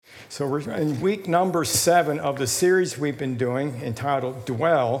So we're in week number 7 of the series we've been doing entitled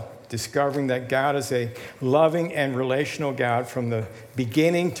Dwell, discovering that God is a loving and relational God from the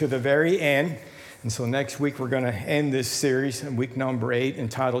beginning to the very end. And so next week we're going to end this series in week number 8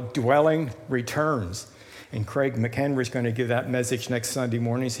 entitled Dwelling Returns. And Craig McHenry is going to give that message next Sunday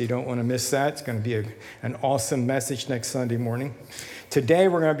morning, so you don't want to miss that. It's going to be an awesome message next Sunday morning. Today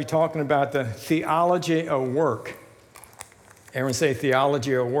we're going to be talking about the theology of work. Everyone say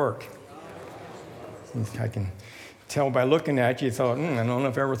theology of work. I can tell by looking at you, thought, I don't know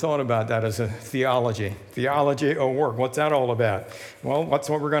if I ever thought about that as a theology. Theology of work, what's that all about? Well, that's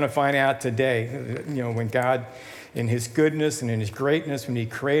what we're going to find out today. You know, when God, in his goodness and in his greatness, when he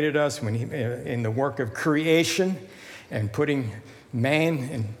created us, when he, in the work of creation and putting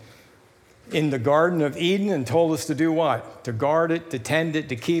man in the Garden of Eden and told us to do what? To guard it, to tend it,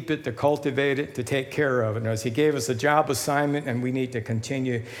 to keep it, to cultivate it, to take care of it. And as he gave us a job assignment, and we need to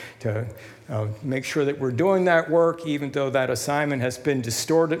continue to make sure that we're doing that work, even though that assignment has been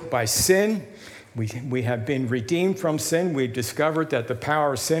distorted by sin. We have been redeemed from sin. We've discovered that the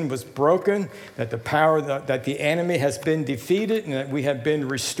power of sin was broken, that that the enemy has been defeated, and that we have been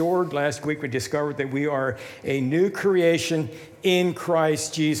restored. Last week we discovered that we are a new creation in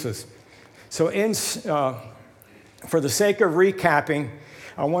Christ Jesus. So for the sake of recapping,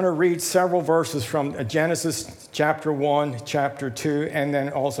 I want to read several verses from Genesis chapter 1, chapter 2, and then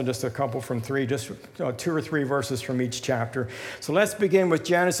also just a couple from 3, just 2 or 3 verses from each chapter. So let's begin with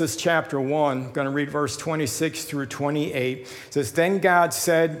Genesis chapter 1. I'm going to read verse 26 through 28. It says, "Then God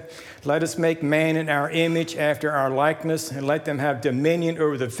said, 'Let us make man in our image after our likeness, and let them have dominion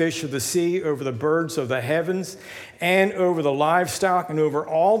over the fish of the sea, over the birds of the heavens, and over the livestock, and over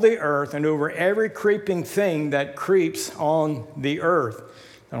all the earth, and over every creeping thing that creeps on the earth.'"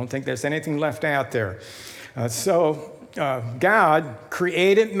 I don't think there's anything left out there. God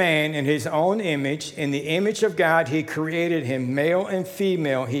created man in his own image. In the image of God, he created him. Male and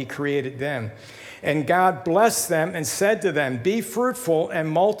female, he created them. And God blessed them and said to them, "Be fruitful and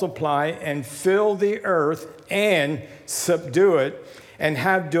multiply and fill the earth and subdue it, and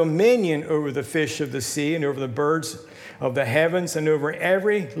have dominion over the fish of the sea and over the birds of the heavens and over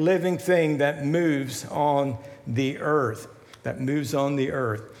every living thing that moves on the earth."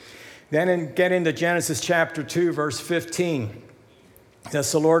 Then get into Genesis chapter 2, verse 15.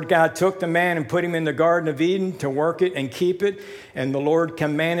 Thus the Lord God took the man and put him in the Garden of Eden to work it and keep it. And the Lord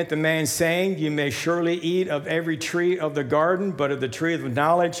commanded the man, saying, "You may surely eat of every tree of the garden, but of the tree of the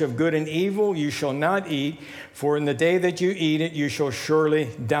knowledge of good and evil you shall not eat, for in the day that you eat it you shall surely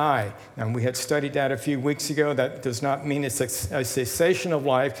die." And we had studied that a few weeks ago. That does not mean it's a cessation of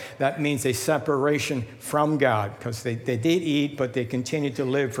life. That means a separation from God, because they did eat, but they continued to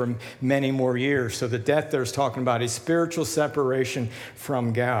live for many more years. So the death there's talking about is spiritual separation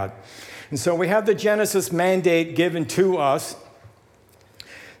from God. And so we have the Genesis mandate given to us.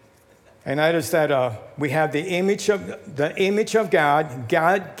 And that is that we have the image of God.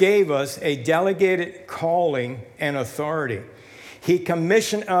 God gave us a delegated calling and authority. He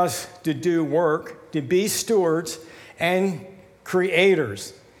commissioned us to do work, to be stewards and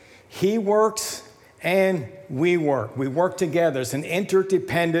creators. He works and we work. We work together. It's an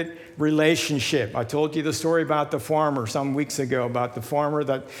interdependent relationship. I told you the story about the farmer some weeks ago, about the farmer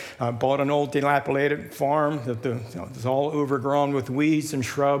that bought an old dilapidated farm that was all overgrown with weeds and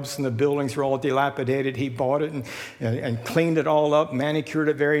shrubs, and the buildings were all dilapidated. He bought it and cleaned it all up, manicured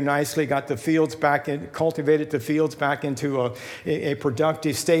it very nicely, got the fields back in, cultivated the fields back into a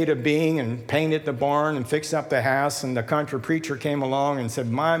productive state of being, and painted the barn and fixed up the house. And the country preacher came along and said,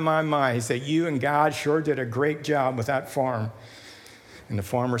 my. He said, "You and God sure did a great job with that farm." And the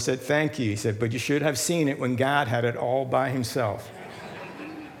farmer said, "Thank you." He said, "But you should have seen it when God had it all by himself."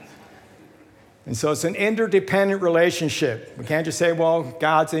 And so it's an interdependent relationship. We can't just say, well,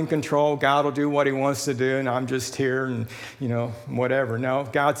 God's in control. God will do what he wants to do, and I'm just here and, whatever. No,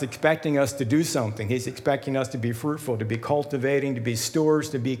 God's expecting us to do something. He's expecting us to be fruitful, to be cultivating, to be stewards,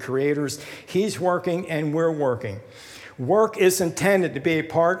 to be creators. He's working and we're working. Work is intended to be a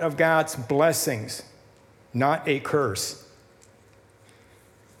part of God's blessings, not a curse.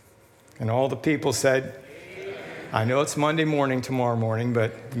 And all the people said, "Amen." I know it's Monday morning, tomorrow morning,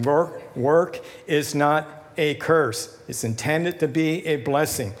 but work is not a curse. It's intended to be a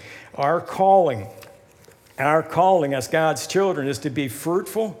blessing. Our calling as God's children is to be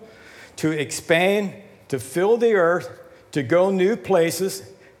fruitful, to expand, to fill the earth, to go new places.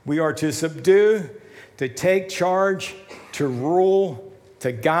 We are to subdue, to take charge, to rule,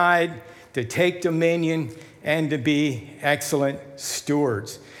 to guide, to take dominion, and to be excellent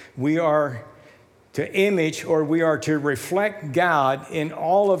stewards. We are to image, or we are to reflect God in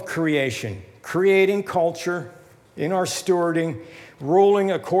all of creation, creating culture, in our stewarding,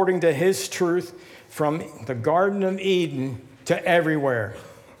 ruling according to his truth from the Garden of Eden to everywhere.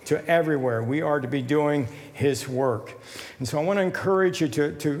 To everywhere. We are to be doing his work. And so I want to encourage you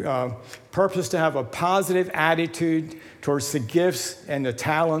to purpose to have a positive attitude towards the gifts and the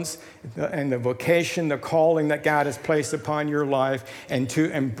talents and the vocation, the calling that God has placed upon your life, and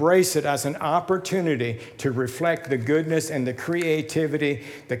to embrace it as an opportunity to reflect the goodness and the creativity,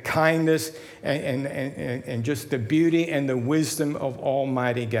 the kindness, and just the beauty and the wisdom of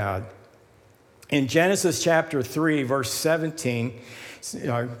Almighty God. In Genesis chapter 3, verse 17,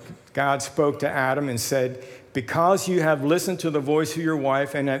 God spoke to Adam and said, because you have listened to the voice of your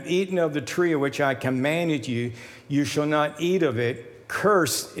wife and have eaten of the tree of which I commanded you, you shall not eat of it.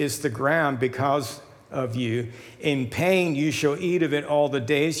 Cursed is the ground because of you. In pain you shall eat of it all the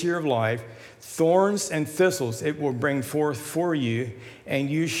days of your life. Thorns and thistles it will bring forth for you,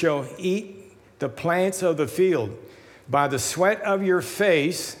 and you shall eat the plants of the field. By the sweat of your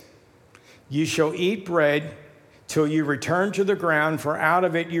face you shall eat bread till you return to the ground, for out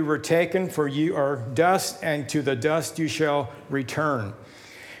of it you were taken, for you are dust, and to the dust you shall return.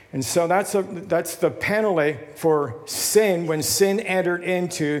 And so that's the penalty for sin. When sin entered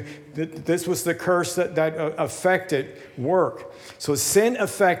into, this was the curse that affected work. So sin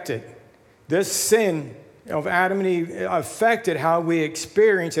affected. This sin of Adam and Eve affected how we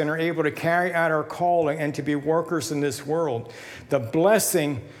experience and are able to carry out our calling and to be workers in this world. The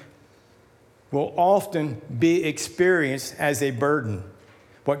blessing will often be experienced as a burden.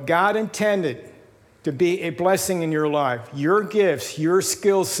 What God intended to be a blessing in your life, your gifts, your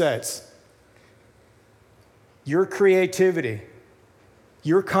skill sets, your creativity,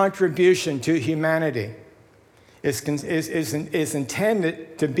 your contribution to humanity is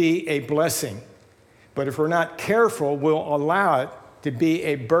intended to be a blessing. But if we're not careful, we'll allow it to be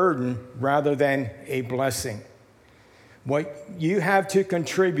a burden rather than a blessing. What you have to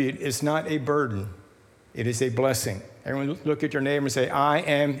contribute is not a burden. It is a blessing. Everyone look at your neighbor and say, I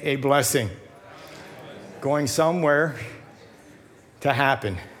am a blessing. Going somewhere to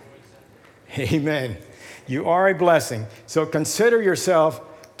happen. Amen. You are a blessing. So consider yourself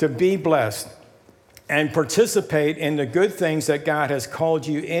to be blessed and participate in the good things that God has called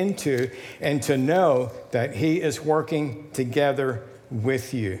you into, and to know that he is working together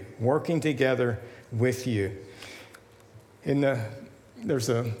with you. Working together with you. There's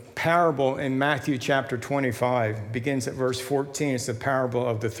a parable in Matthew chapter 25, begins at verse 14. It's the parable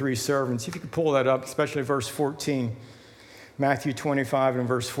of the three servants. If you could pull that up, especially verse 14. Matthew 25 and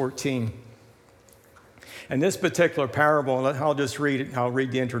verse 14. And this particular parable, I'll just read it. I'll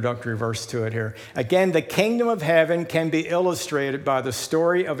read the introductory verse to it here. Again, the kingdom of heaven can be illustrated by the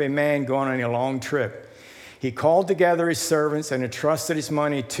story of a man going on a long trip. He called together his servants and entrusted his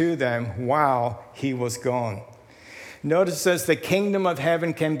money to them while he was gone. Notice it says the kingdom of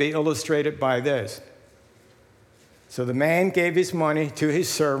heaven can be illustrated by this. So the man gave his money to his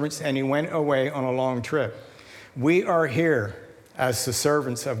servants and he went away on a long trip. We are here as the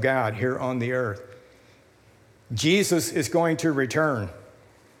servants of God here on the earth. Jesus is going to return.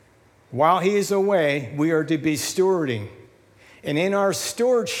 While he is away, we are to be stewarding. And in our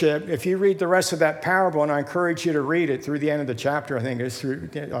stewardship, if you read the rest of that parable, and I encourage you to read it through the end of the chapter, I think it's through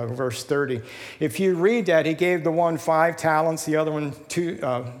verse 30. If you read that, he gave the one 5 talents, the other one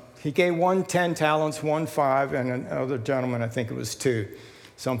 2. He gave one 10 talents, one 5, and another gentleman, I think it was 2,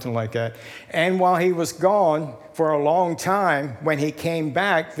 something like that. And while he was gone for a long time, when he came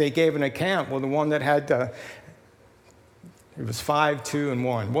back, they gave an account. Well, the one that had it was 5, 2, and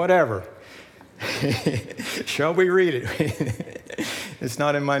 1, whatever. Shall we read it? It's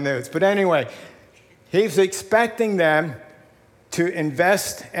not in my notes. But anyway, he's expecting them to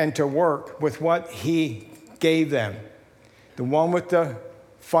invest and to work with what he gave them. The one with the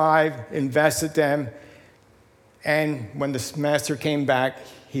 5 invested them, and when the master came back,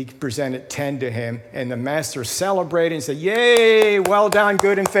 he presented 10 to him, and the master celebrated and said, "Yay, well done,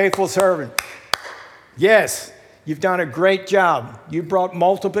 good and faithful servant. Yes. You've done a great job. You brought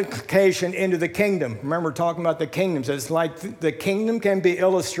multiplication into the kingdom." Remember, we're talking about the kingdoms. It's like the kingdom can be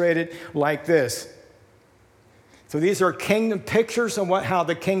illustrated like this. So these are kingdom pictures of how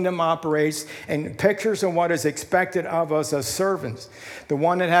the kingdom operates, and pictures of what is expected of us as servants. The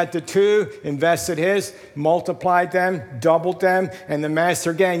one that had the 2 invested his, multiplied them, doubled them, and the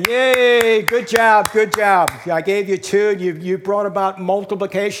master again, "Yay, good job, good job. I gave you 2, you brought about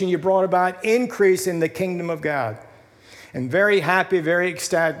multiplication, you brought about increase in the kingdom of God." And very happy, very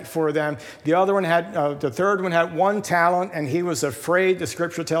ecstatic for them. The third one had 1 talent, and he was afraid. The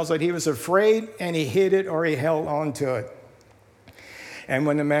scripture tells that he was afraid, and he hid it or he held on to it. And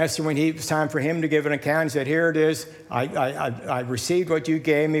when it was time for him to give an account, he said, here it is. I received what you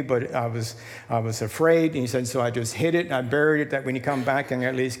gave me, but I was afraid. And he said, so I just hid it and I buried it, that when you come back, I can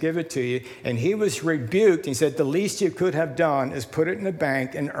at least give it to you. And he was rebuked. He said, the least you could have done is put it in the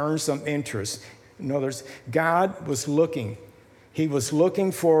bank and earn some interest. In other words, God was looking. He was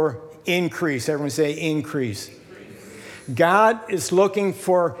looking for increase. Everyone say increase. God is looking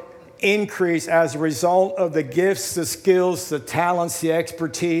for increase as a result of the gifts, the skills, the talents, the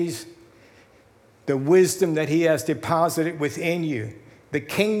expertise, the wisdom that he has deposited within you. The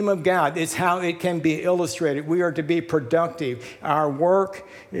kingdom of God is how it can be illustrated. We are to be productive. Our work,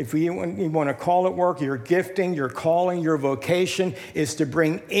 if you want to call it work, your gifting, your calling, your vocation is to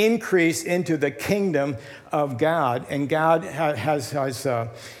bring increase into the kingdom of God. And God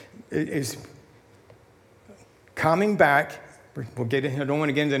is coming back. We'll get in, I don't want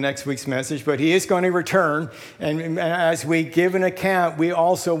to get into next week's message, but he is going to return. And as we give an account, we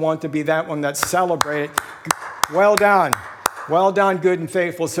also want to be that one that's celebrated. Well done. Well done, good and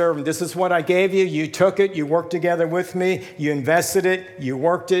faithful servant. This is what I gave you. You took it. You worked together with me. You invested it. You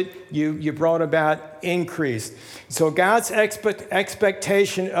worked it. You brought about increase. So God's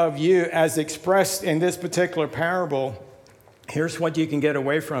expectation of you, as expressed in this particular parable, here's what you can get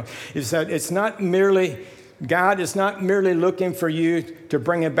away from, is that God is not merely looking for you to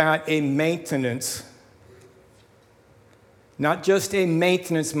bring about a maintenance, not just a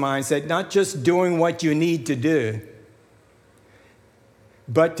maintenance mindset, not just doing what you need to do,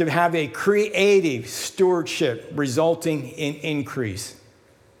 but to have a creative stewardship resulting in increase.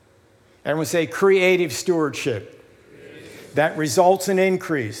 Everyone say creative stewardship. That results in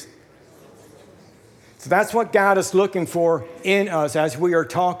increase. So that's what God is looking for in us as we are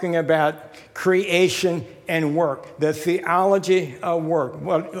talking about creation and work, the theology of work.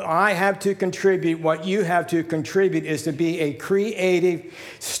 What I have to contribute, what you have to contribute is to be a creative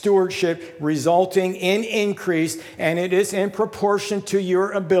stewardship resulting in increase, and it is in proportion to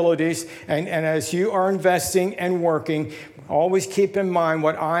your abilities. And as you are investing and working, always keep in mind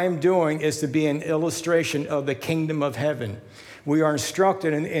what I am doing is to be an illustration of the kingdom of heaven. We are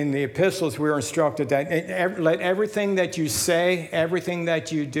instructed in the epistles, we are instructed that let everything that you say, everything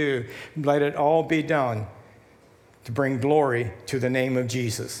that you do, let it all be done to bring glory to the name of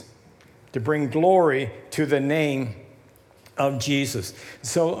Jesus. To bring glory to the name of Jesus.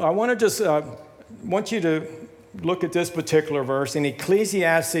 So I want to just want you to look at this particular verse in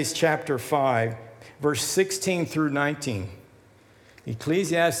Ecclesiastes chapter 5, verse 16 through 19.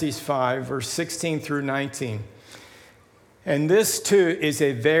 Ecclesiastes 5, verse 16 through 19. And this, too, is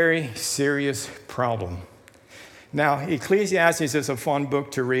a very serious problem. Now, Ecclesiastes is a fun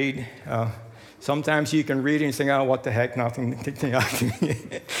book to read. Sometimes you can read it and think, oh, what the heck, nothing.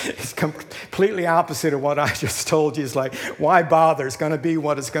 It's completely opposite of what I just told you. It's like, why bother? It's going to be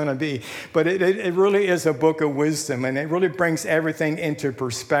what it's going to be. But it really is a book of wisdom, and it really brings everything into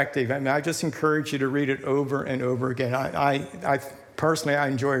perspective. I mean, I just encourage you to read it over and over again. Personally, I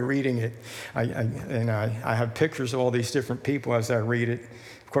enjoy reading it. I have pictures of all these different people as I read it.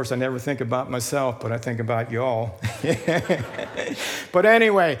 Of course, I never think about myself, but I think about you all. But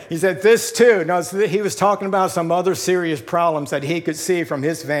anyway, he said this too. Now, he was talking about some other serious problems that he could see from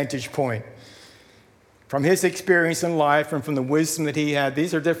his vantage point, from his experience in life and from the wisdom that he had.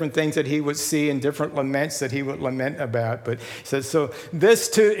 These are different things that he would see and different laments that he would lament about. But he says, so this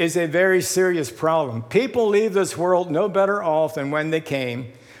too is a very serious problem. People leave this world no better off than when they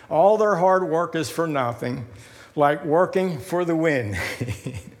came. All their hard work is for nothing, like working for the wind.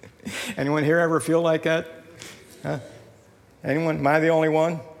 Anyone here ever feel like that? Huh? Anyone? Am I the only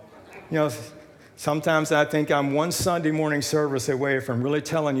one? You know, sometimes I think I'm one Sunday morning service away from really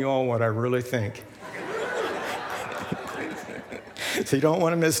telling you all what I really think. So you don't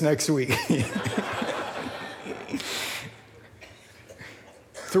want to miss next week.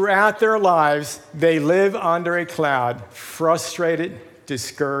 Throughout their lives, they live under a cloud, frustrated,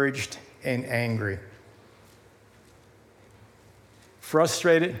 discouraged, and angry.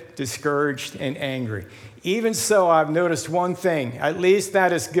 Frustrated, discouraged, and angry. Even so, I've noticed one thing. At least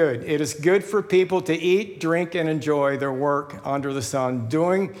that is good. It is good for people to eat, drink, and enjoy their work under the sun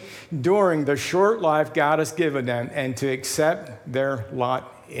during the short life God has given them, and to accept their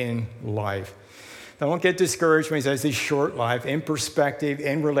lot in life. Now, don't get discouraged when he says this short life. In perspective,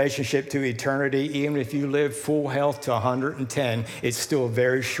 in relationship to eternity, even if you live full health to 110, it's still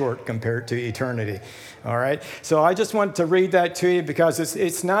very short compared to eternity. All right? So I just wanted to read that to you because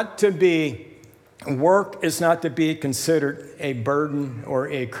it's not to be Work is not to be considered a burden or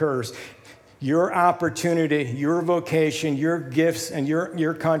a curse. Your opportunity, your vocation, your gifts, and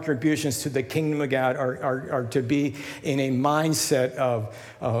your contributions to the kingdom of God are to be in a mindset of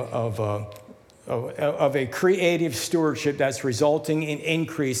a creative stewardship that's resulting in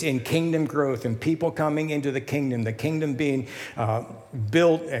increase in kingdom growth and people coming into the kingdom being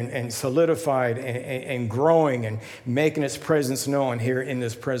built and solidified and growing and making its presence known here in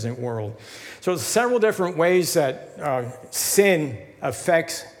this present world. So there's several different ways that sin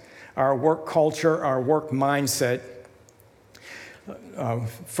affects our work culture, our work mindset.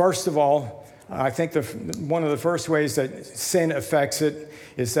 First of all, I think one of the first ways that sin affects it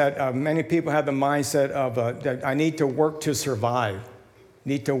is that many people have the mindset of that I need to work to survive.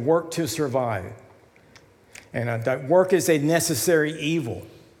 Need to work to survive. And that work is a necessary evil.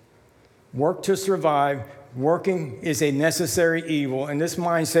 Work to survive. Working is a necessary evil, and this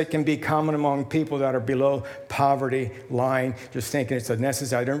mindset can be common among people that are below poverty line, just thinking it's a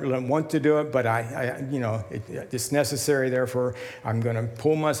necessary. I don't really want to do it, but it's necessary. Therefore, I'm going to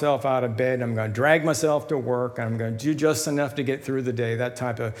pull myself out of bed. I'm going to drag myself to work. I'm going to do just enough to get through the day. That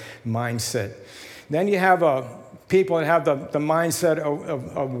type of mindset. Then you have people that have the mindset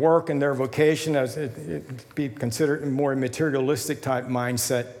of work and their vocation as it be considered a more materialistic type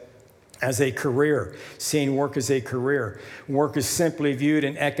mindset. As a career, seeing work as a career. Work is simply viewed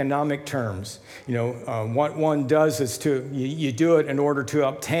in economic terms. What one does is you do it in order to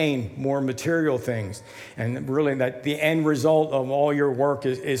obtain more material things. And really that the end result of all your work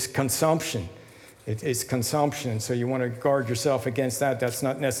is consumption. It's consumption. So you want to guard yourself against that. That's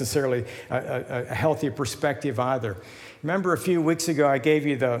not necessarily a healthy perspective either. Remember a few weeks ago I gave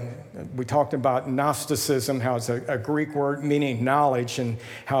you we talked about Gnosticism, how it's a Greek word meaning knowledge, and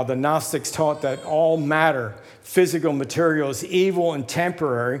how the Gnostics taught that all matter, physical material, is evil and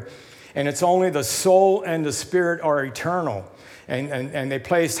temporary, and it's only the soul and the spirit are eternal. And they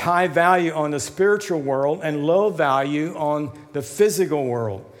placed high value on the spiritual world and low value on the physical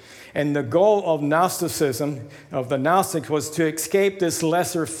world. And the goal of Gnosticism, of the Gnostics, was to escape this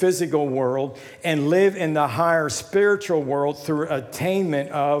lesser physical world and live in the higher spiritual world through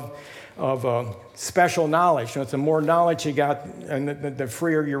attainment of special knowledge. The more knowledge you got, and the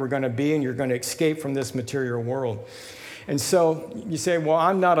freer you were going to be, and you're going to escape from this material world. And so you say, well,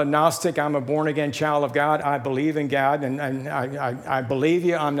 I'm not a Gnostic. I'm a born-again child of God. I believe in God, and I believe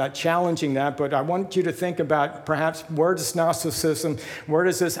you. I'm not challenging that, but I want you to think about perhaps where does Gnosticism, where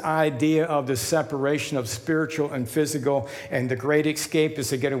does this idea of the separation of spiritual and physical, and the great escape is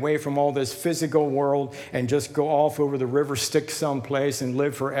to get away from all this physical world and just go off over the river Styx someplace and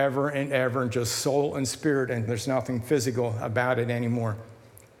live forever and ever, and just soul and spirit, and there's nothing physical about it anymore.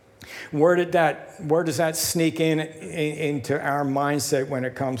 Where does that sneak into our mindset when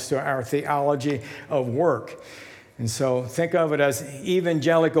it comes to our theology of work? And so think of it as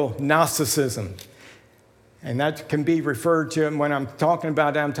evangelical Gnosticism. And that can be referred to, when I'm talking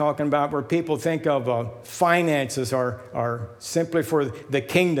about where people think of finances are simply for the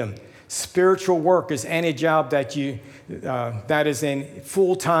kingdom. Spiritual work is any job that is in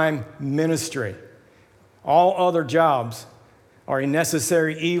full-time ministry. All other jobs are a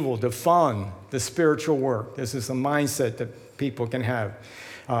necessary evil to fund the spiritual work. This is a mindset that people can have.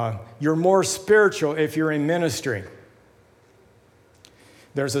 You're more spiritual if you're in ministry.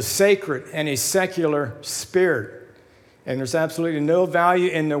 There's a sacred and a secular spirit, and there's absolutely no value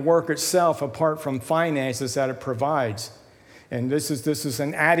in the work itself apart from finances that it provides. And this is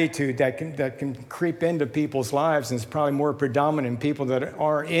an attitude that can creep into people's lives, and it's probably more predominant in people that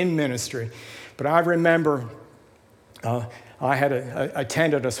are in ministry. But I remember I had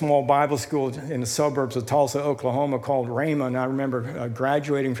attended a small Bible school in the suburbs of Tulsa, Oklahoma called Rhema, and I remember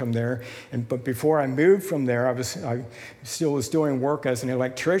graduating from there. But before I moved from there, I still was doing work as an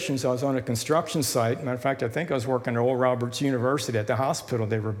electrician, so I was on a construction site. Matter of fact, I think I was working at Oral Roberts University at the hospital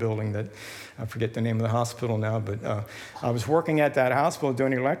they were building that. I forget the name of the hospital now, but I was working at that hospital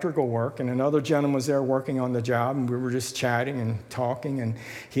doing electrical work, and another gentleman was there working on the job, and we were just chatting and talking, and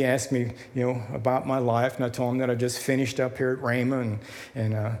he asked me, about my life, and I told him that I just finished up here at Rhema,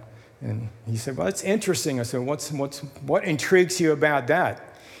 and he said, well, it's interesting. I said, what intrigues you about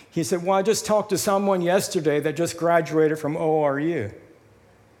that? He said, well, I just talked to someone yesterday that just graduated from ORU,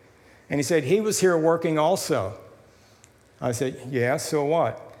 and he said, he was here working also. I said, yeah, so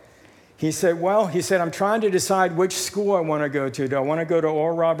what? He said, I'm trying to decide which school I want to go to. Do I want to go to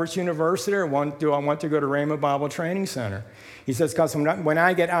Oral Roberts University, or do I want to go to Rhema Bible Training Center? He says, because when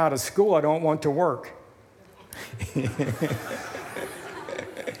I get out of school, I don't want to work.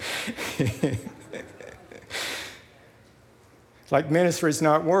 Like ministry is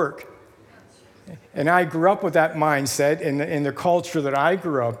not work. And I grew up with that mindset in the culture that I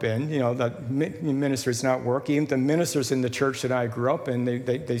grew up in, that ministers not work. Even the ministers in the church that I grew up in,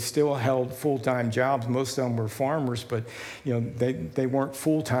 they still held full-time jobs. Most of them were farmers, but they weren't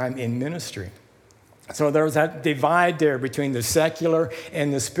full-time in ministry. So there was that divide there between the secular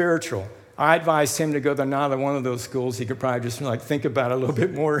and the spiritual. I advised him to go to neither one of those schools. He could probably just think about it a little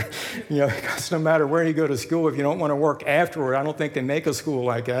bit more, because no matter where you go to school, if you don't want to work afterward, I don't think they make a school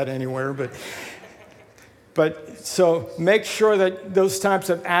like that anywhere. But so make sure that those types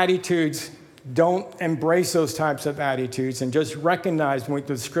of attitudes, don't embrace those types of attitudes, and just recognize with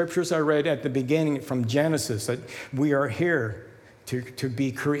the scriptures I read at the beginning from Genesis that we are here to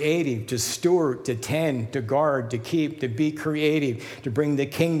be creative, to steward, to tend, to guard, to keep, to be creative, to bring the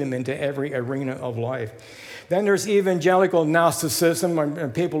kingdom into every arena of life. Then there's evangelical Gnosticism,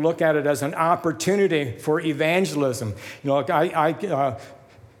 and people look at it as an opportunity for evangelism. I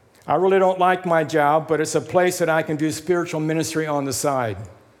really don't like my job, but it's a place that I can do spiritual ministry on the side.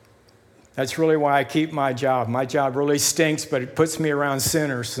 That's really why I keep my job. My job really stinks, but it puts me around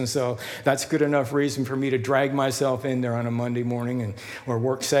sinners, and so that's good enough reason for me to drag myself in there on a Monday morning or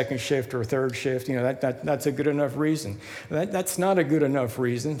work second shift or third shift. That's a good enough reason. That's not a good enough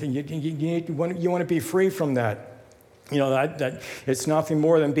reason. You want to be free from that. That it's nothing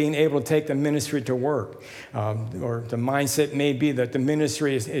more than being able to take the ministry to work. Or the mindset may be that the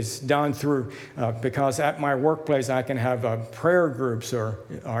ministry is done through, because at my workplace I can have prayer groups or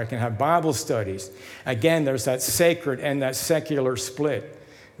I can have Bible studies. Again, there's that sacred and that secular split.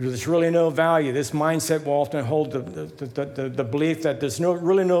 There's really no value. This mindset will often hold the belief that there's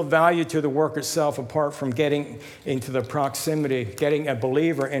really no value to the work itself apart from getting a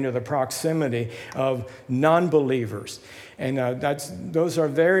believer into the proximity of non-believers. And those are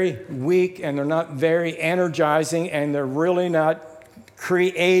very weak, and they're not very energizing, and they're really not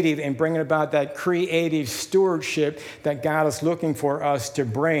creative in bringing about that creative stewardship that God is looking for us to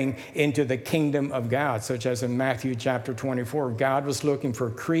bring into the kingdom of God, such as in Matthew chapter 24. God was looking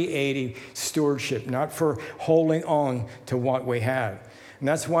for creative stewardship, not for holding on to what we have. And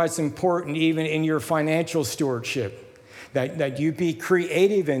that's why it's important, even in your financial stewardship, that you be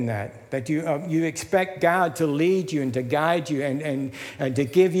creative in that you expect God to lead you and to guide you and to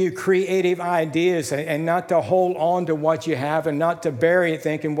give you creative ideas, and not to hold on to what you have and not to bury it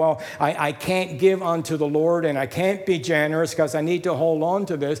thinking, well, I can't give unto the Lord and I can't be generous because I need to hold on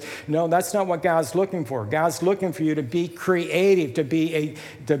to this. No, that's not what God's looking for. God's looking for you to be creative, to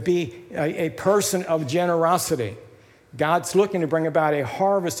be a person of generosity. God's looking to bring about a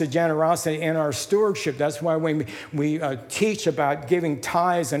harvest of generosity in our stewardship. That's why when we teach about giving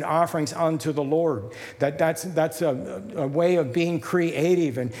tithes and offerings unto the Lord, that's a way of being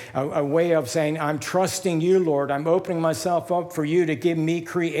creative and a way of saying, I'm trusting you, Lord. I'm opening myself up for you to give me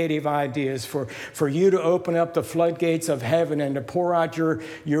creative ideas, for you to open up the floodgates of heaven and to pour out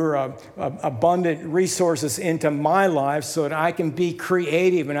your abundant resources into my life so that I can be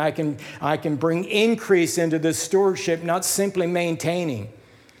creative and I can bring increase into this stewardship, not simply maintaining.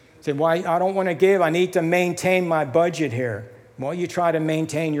 Say, well, I don't want to give. I need to maintain my budget here. Well, you try to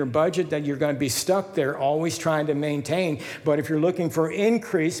maintain your budget, that you're going to be stuck there, always trying to maintain. But if you're looking for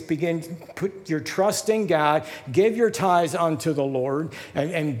increase, put your trust in God, give your tithes unto the Lord,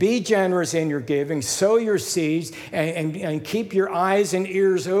 and be generous in your giving, sow your seeds, and keep your eyes and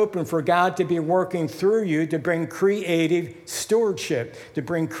ears open for God to be working through you to bring creative stewardship, to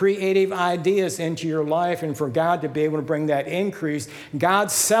bring creative ideas into your life, and for God to be able to bring that increase.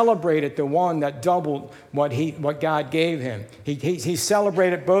 God celebrated the one that doubled what God gave him. He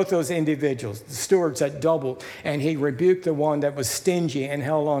celebrated both those individuals, the stewards that doubled, and he rebuked the one that was stingy and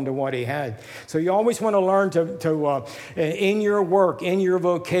held on to what he had. So you always want to learn to in your work, in your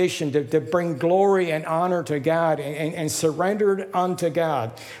vocation, to bring glory and honor to God and surrender it unto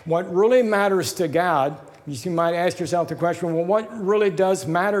God. What really matters to God, you might ask yourself the question, well, what really does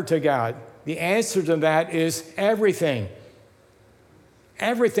matter to God? The answer to that is everything.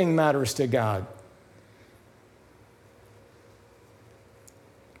 Everything matters to God.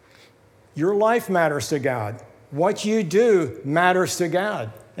 Your life matters to God. What you do matters to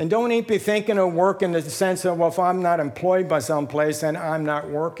God. And don't even be thinking of work in the sense of, well, if I'm not employed by someplace, then I'm not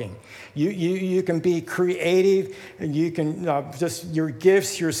working. You can be creative. You can just your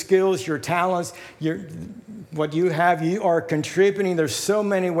gifts, your skills, your talents, what you have, you are contributing. There's so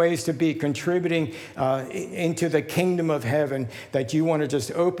many ways to be contributing into the kingdom of heaven that you want to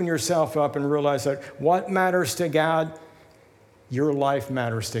just open yourself up and realize that what matters to God, your life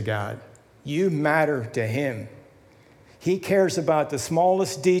matters to God. You matter to him. He cares about the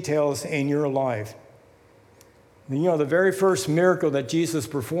smallest details in your life. The very first miracle that Jesus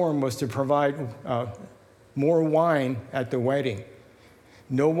performed was to provide more wine at the wedding.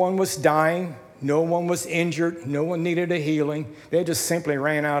 No one was dying. No one was injured. No one needed a healing. They just simply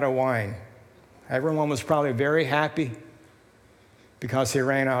ran out of wine. Everyone was probably very happy because he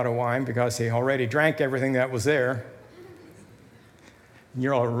ran out of wine, because he already drank everything that was there.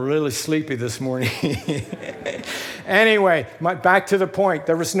 You're all really sleepy this morning. Anyway, back to the point.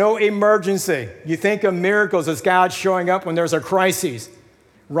 There was no emergency. You think of miracles as God showing up when there's a crisis.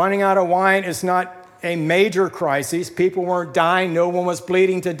 Running out of wine is not a major crisis. People weren't dying. No one was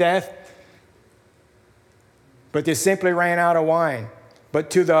bleeding to death. But they simply ran out of wine. But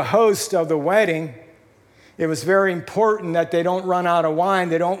to the host of the wedding, it was very important that they don't run out of wine.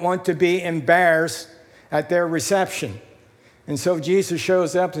 They don't want to be embarrassed at their reception. And so Jesus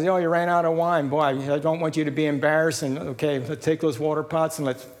shows up and says, oh, you ran out of wine. Boy, I don't want you to be embarrassed. And okay, let's take those water pots and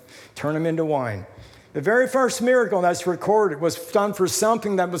let's turn them into wine. The very first miracle that's recorded was done for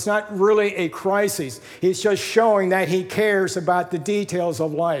something that was not really a crisis. He's just showing that he cares about the details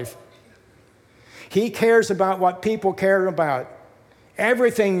of life. He cares about what people care about.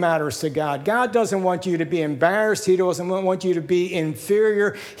 Everything matters to God. God doesn't want you to be embarrassed. He doesn't want you to be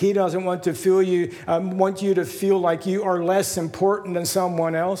inferior. He doesn't want you to feel like you are less important than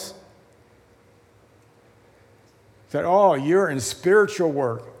someone else. That, oh, you're in spiritual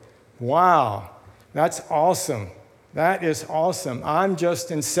work. Wow, that's awesome. That is awesome. I'm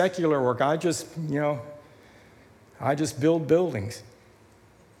just in secular work. I just build buildings.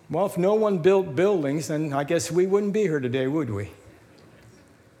 Well, if no one built buildings, then I guess we wouldn't be here today, would we?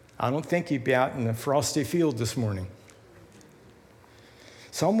 I don't think you'd be out in the frosty field this morning.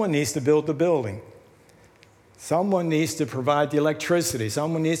 Someone needs to build the building. Someone needs to provide the electricity.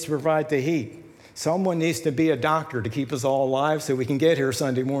 Someone needs to provide the heat. Someone needs to be a doctor to keep us all alive so we can get here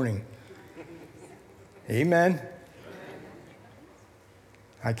Sunday morning. Amen.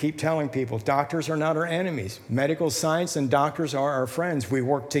 I keep telling people, doctors are not our enemies. Medical science and doctors are our friends. We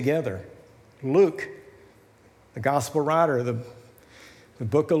work together. Luke, the gospel writer, the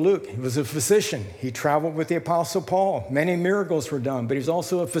book of Luke, he was a physician. He traveled with the Apostle Paul. Many miracles were done, but he was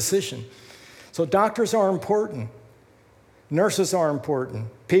also a physician. So doctors are important. Nurses are important.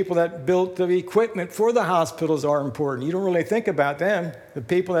 People that built the equipment for the hospitals are important. You don't really think about them. The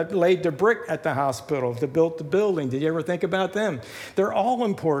people that laid the brick at the hospital, that built the building, did you ever think about them? They're all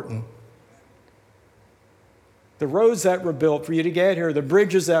important. The roads that were built for you to get here, the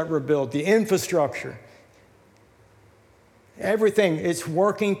bridges that were built, the infrastructure. Everything, it's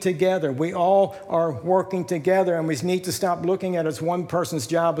working together. We all are working together, and we need to stop looking at it as one person's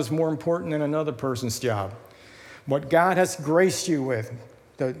job is more important than another person's job. What God has graced you with,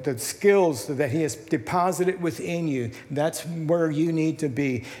 the skills that he has deposited within you, that's where you need to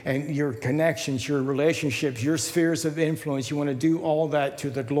be. And your connections, your relationships, your spheres of influence, you want to do all that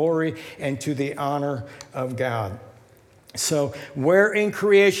to the glory and to the honor of God. So where in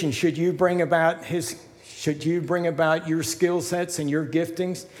creation should you bring about your skill sets and your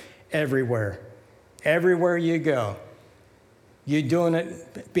giftings? Everywhere. Everywhere you go. You're doing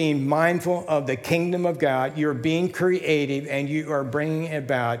it being mindful of the kingdom of God. You're being creative, and you are bringing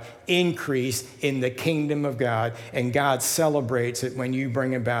about increase in the kingdom of God. And God celebrates it when you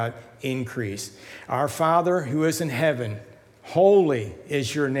bring about increase. Our Father who is in heaven, holy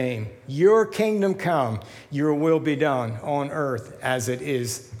is your name. Your kingdom come, your will be done on earth as it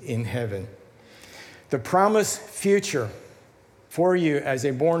is in heaven. The promised future for you as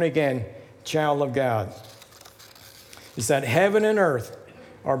a born-again child of God is that heaven and earth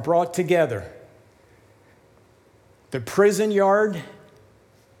are brought together. The prison yard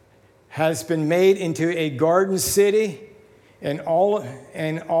has been made into a garden city, and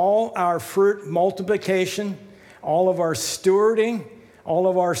all our fruit multiplication, all of our stewarding, all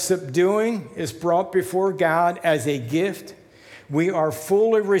of our subduing is brought before God as a gift. We are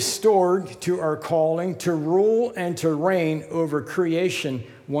fully restored to our calling to rule and to reign over creation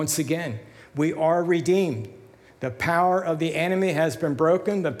once again. We are redeemed. The power of the enemy has been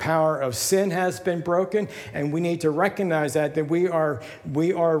broken. The power of sin has been broken. And we need to recognize that we are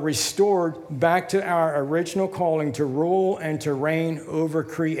restored back to our original calling to rule and to reign over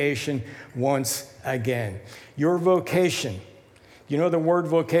creation once again. Your vocation. You know, the word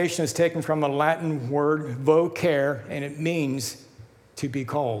vocation is taken from a Latin word, vocare, and it means to be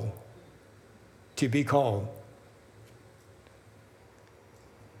called. To be called.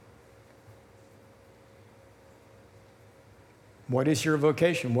 What is your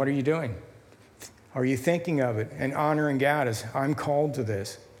vocation? What are you doing? Are you thinking of it and honoring God as, I'm called to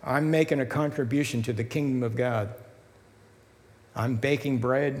this. I'm making a contribution to the kingdom of God. I'm baking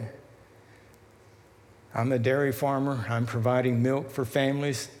bread. I'm a dairy farmer. I'm providing milk for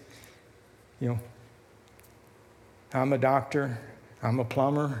families. I'm a doctor. I'm a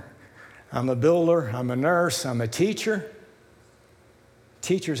plumber. I'm a builder. I'm a nurse. I'm a teacher.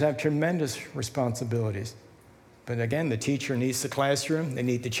 Teachers have tremendous responsibilities. But again, the teacher needs the classroom. They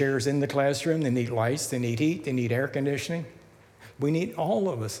need the chairs in the classroom. They need lights. They need heat. They need air conditioning. We need all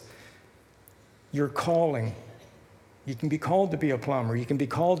of us. Your calling. You can be called to be a plumber. You can be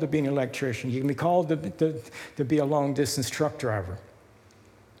called to be an electrician. You can be called to be a long-distance truck driver.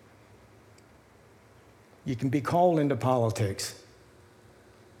 You can be called into politics.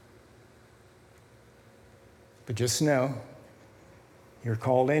 But just know, you're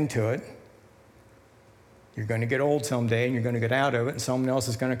called into it. You're going to get old someday, and you're going to get out of it, and someone else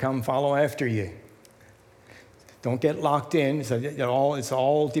is going to come follow after you. Don't get locked in. It's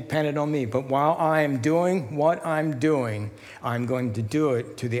all dependent on me. But while I am doing what I'm doing, I'm going to do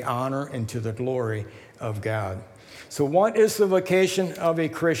it to the honor and to the glory of God. So what is the vocation of a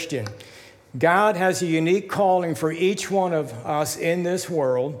Christian? God has a unique calling for each one of us in this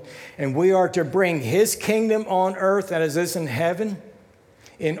world, and we are to bring his kingdom on earth as it is in heaven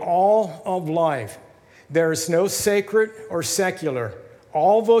in all of life. There is no sacred or secular.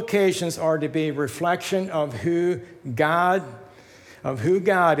 All vocations are to be a reflection of who God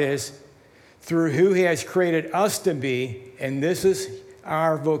is through who he has created us to be, and this is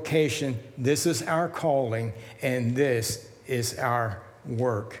our vocation, this is our calling, and this is our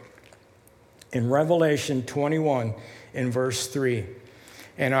work. In Revelation 21, in verse 3,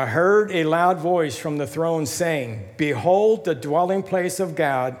 and I heard a loud voice from the throne saying, behold, the dwelling place of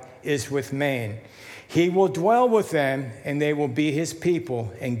God is with man. He will dwell with them, and they will be his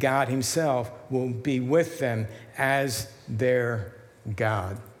people, and God himself will be with them as their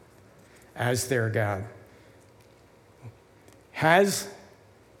God. As their God. Has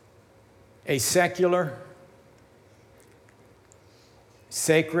a secular,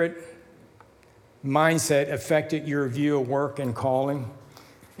 sacred mindset affected your view of work and calling?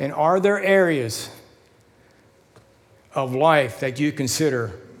 And are there areas of life that you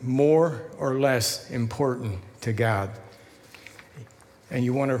consider more or less important to God? And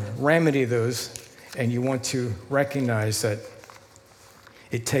you want to remedy those, and you want to recognize that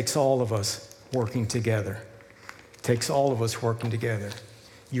it takes all of us working together. It takes all of us working together.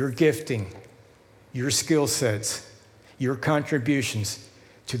 Your gifting, your skill sets, your contributions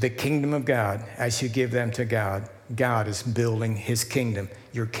to the kingdom of God, as you give them to God, God is building his kingdom.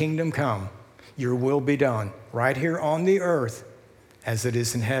 Your kingdom come, your will be done, right here on the earth as it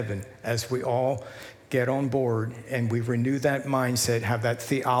is in heaven, as we all get on board and we renew that mindset, have that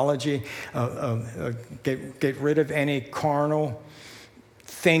theology, get rid of any carnal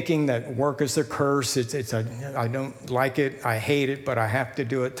thinking that work is a curse. I don't like it, I hate it, but I have to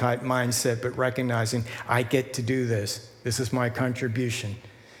do it type mindset, but recognizing I get to do this. This is my contribution.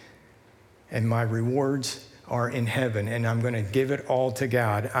 And my rewards are in heaven, and I'm going to give it all to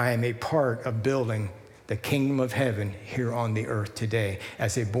God. I am a part of building the kingdom of heaven here on the earth today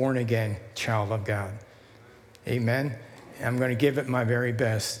as a born-again child of God. Amen? I'm going to give it my very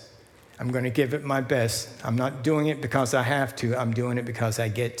best. I'm going to give it my best. I'm not doing it because I have to. I'm doing it because I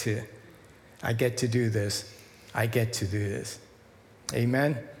get to. I get to do this. I get to do this.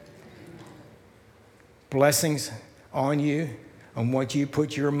 Amen? Blessings on you, on what you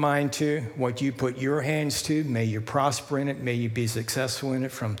put your mind to, what you put your hands to. May you prosper in it. May you be successful in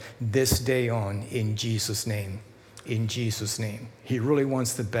it from this day on, in Jesus' name. In Jesus' name. He really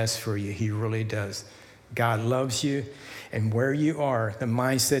wants the best for you. He really does. God loves you, and where you are, the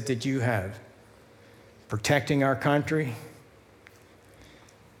mindset that you have, protecting our country,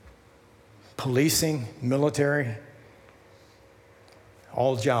 policing, military,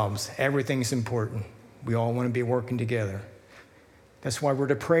 all jobs, everything's important. We all want to be working together. That's why we're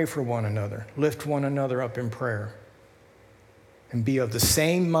to pray for one another, lift one another up in prayer, and be of the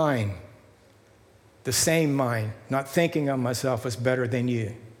same mind, not thinking of myself as better than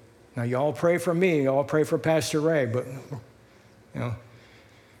you. Now, you all pray for me, you all pray for Pastor Ray, but,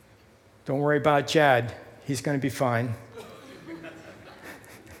 don't worry about Chad. He's going to be fine.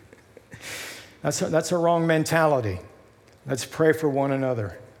 That's a wrong mentality. Let's pray for one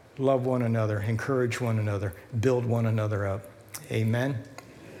another, love one another, encourage one another, build one another up. Amen.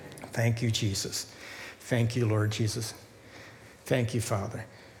 Thank you, Jesus. Thank you, Lord Jesus. Thank you, Father.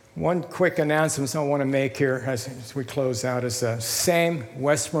 One quick announcement I want to make here as we close out is Sam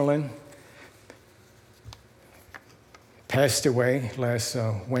Westmoreland passed away last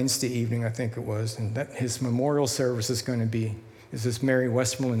Wednesday evening, I think it was, and his memorial service is going to be, this is Mary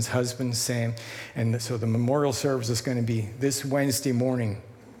Westmoreland's husband, Sam, and so the memorial service is going to be this Wednesday morning,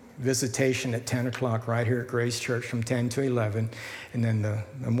 visitation at 10 o'clock right here at Grace Church from 10 to 11. And then the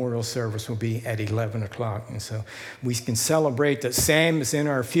memorial service will be at 11 o'clock. And so we can celebrate that Sam is in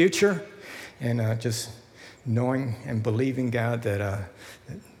our future, and just knowing and believing, God, that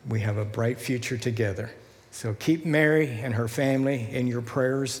we have a bright future together. So keep Mary and her family in your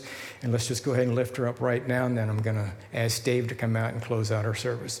prayers, and let's just go ahead and lift her up right now, and then I'm going to ask Dave to come out and close out our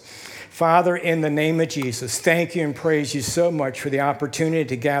service. Father, in the name of Jesus, thank you and praise you so much for the opportunity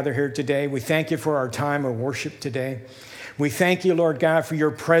to gather here today. We thank you for our time of worship today. We thank you, Lord God, for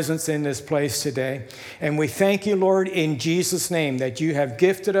your presence in this place today. And we thank you, Lord, in Jesus' name, that you have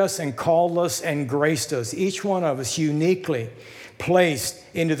gifted us and called us and graced us, each one of us uniquely placed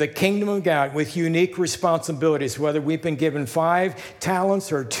into the kingdom of God with unique responsibilities, whether we've been given 5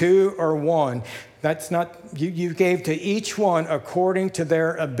 talents or 2 or 1. That's not, you gave to each one according to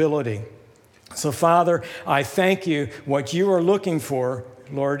their ability. So, Father, I thank you. What you are looking for,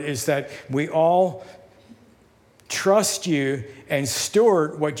 Lord, is that we all trust you and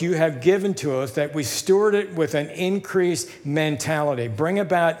steward what you have given to us, that we steward it with an increased mentality. Bring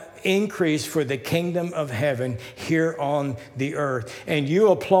about increase for the kingdom of heaven here on the earth. And you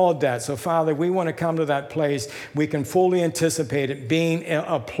applaud that. So, Father, we want to come to that place. We can fully anticipate it being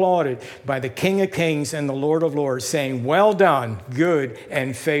applauded by the King of Kings and the Lord of Lords, saying, well done, good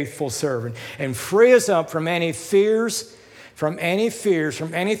and faithful servant. And free us up from any fears, from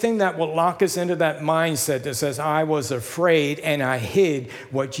anything that will lock us into that mindset that says, I was afraid and I hid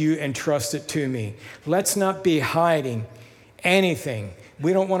what you entrusted to me. Let's not be hiding anything.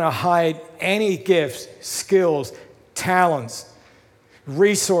 We don't want to hide any gifts, skills, talents,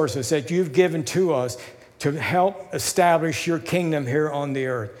 resources that you've given to us to help establish your kingdom here on the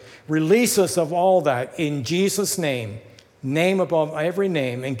earth. Release us of all that in Jesus' name. Name above every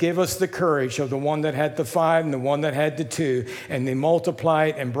name, and give us the courage of the one that had the 5 and the one that had the 2, and they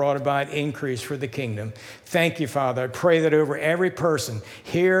multiplied and brought about increase for the kingdom. Thank you, Father. I pray that over every person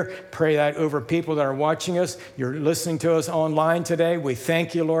here, pray that over people that are watching us, you're listening to us online today. We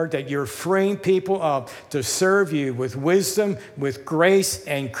thank you, Lord, that you're freeing people up to serve you with wisdom, with grace,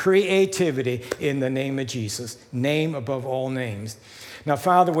 and creativity in the name of Jesus. Name above all names. Now,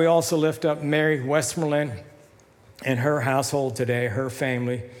 Father, we also lift up Mary Westmoreland and her household today, her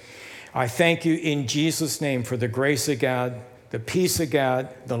family. I thank you in Jesus' name for the grace of God, the peace of God,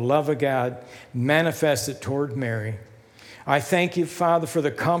 the love of God manifested toward Mary. I thank you, Father, for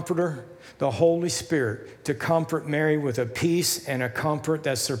the Comforter, the Holy Spirit, to comfort Mary with a peace and a comfort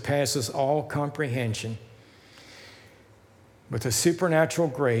that surpasses all comprehension, with a supernatural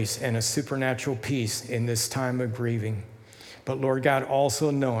grace and a supernatural peace in this time of grieving. But Lord God, also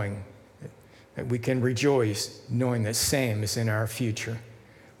knowing that we can rejoice knowing that Sam is in our future.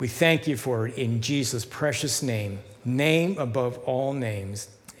 We thank you for it in Jesus' precious name, name above all names.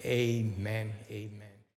 Amen. Amen.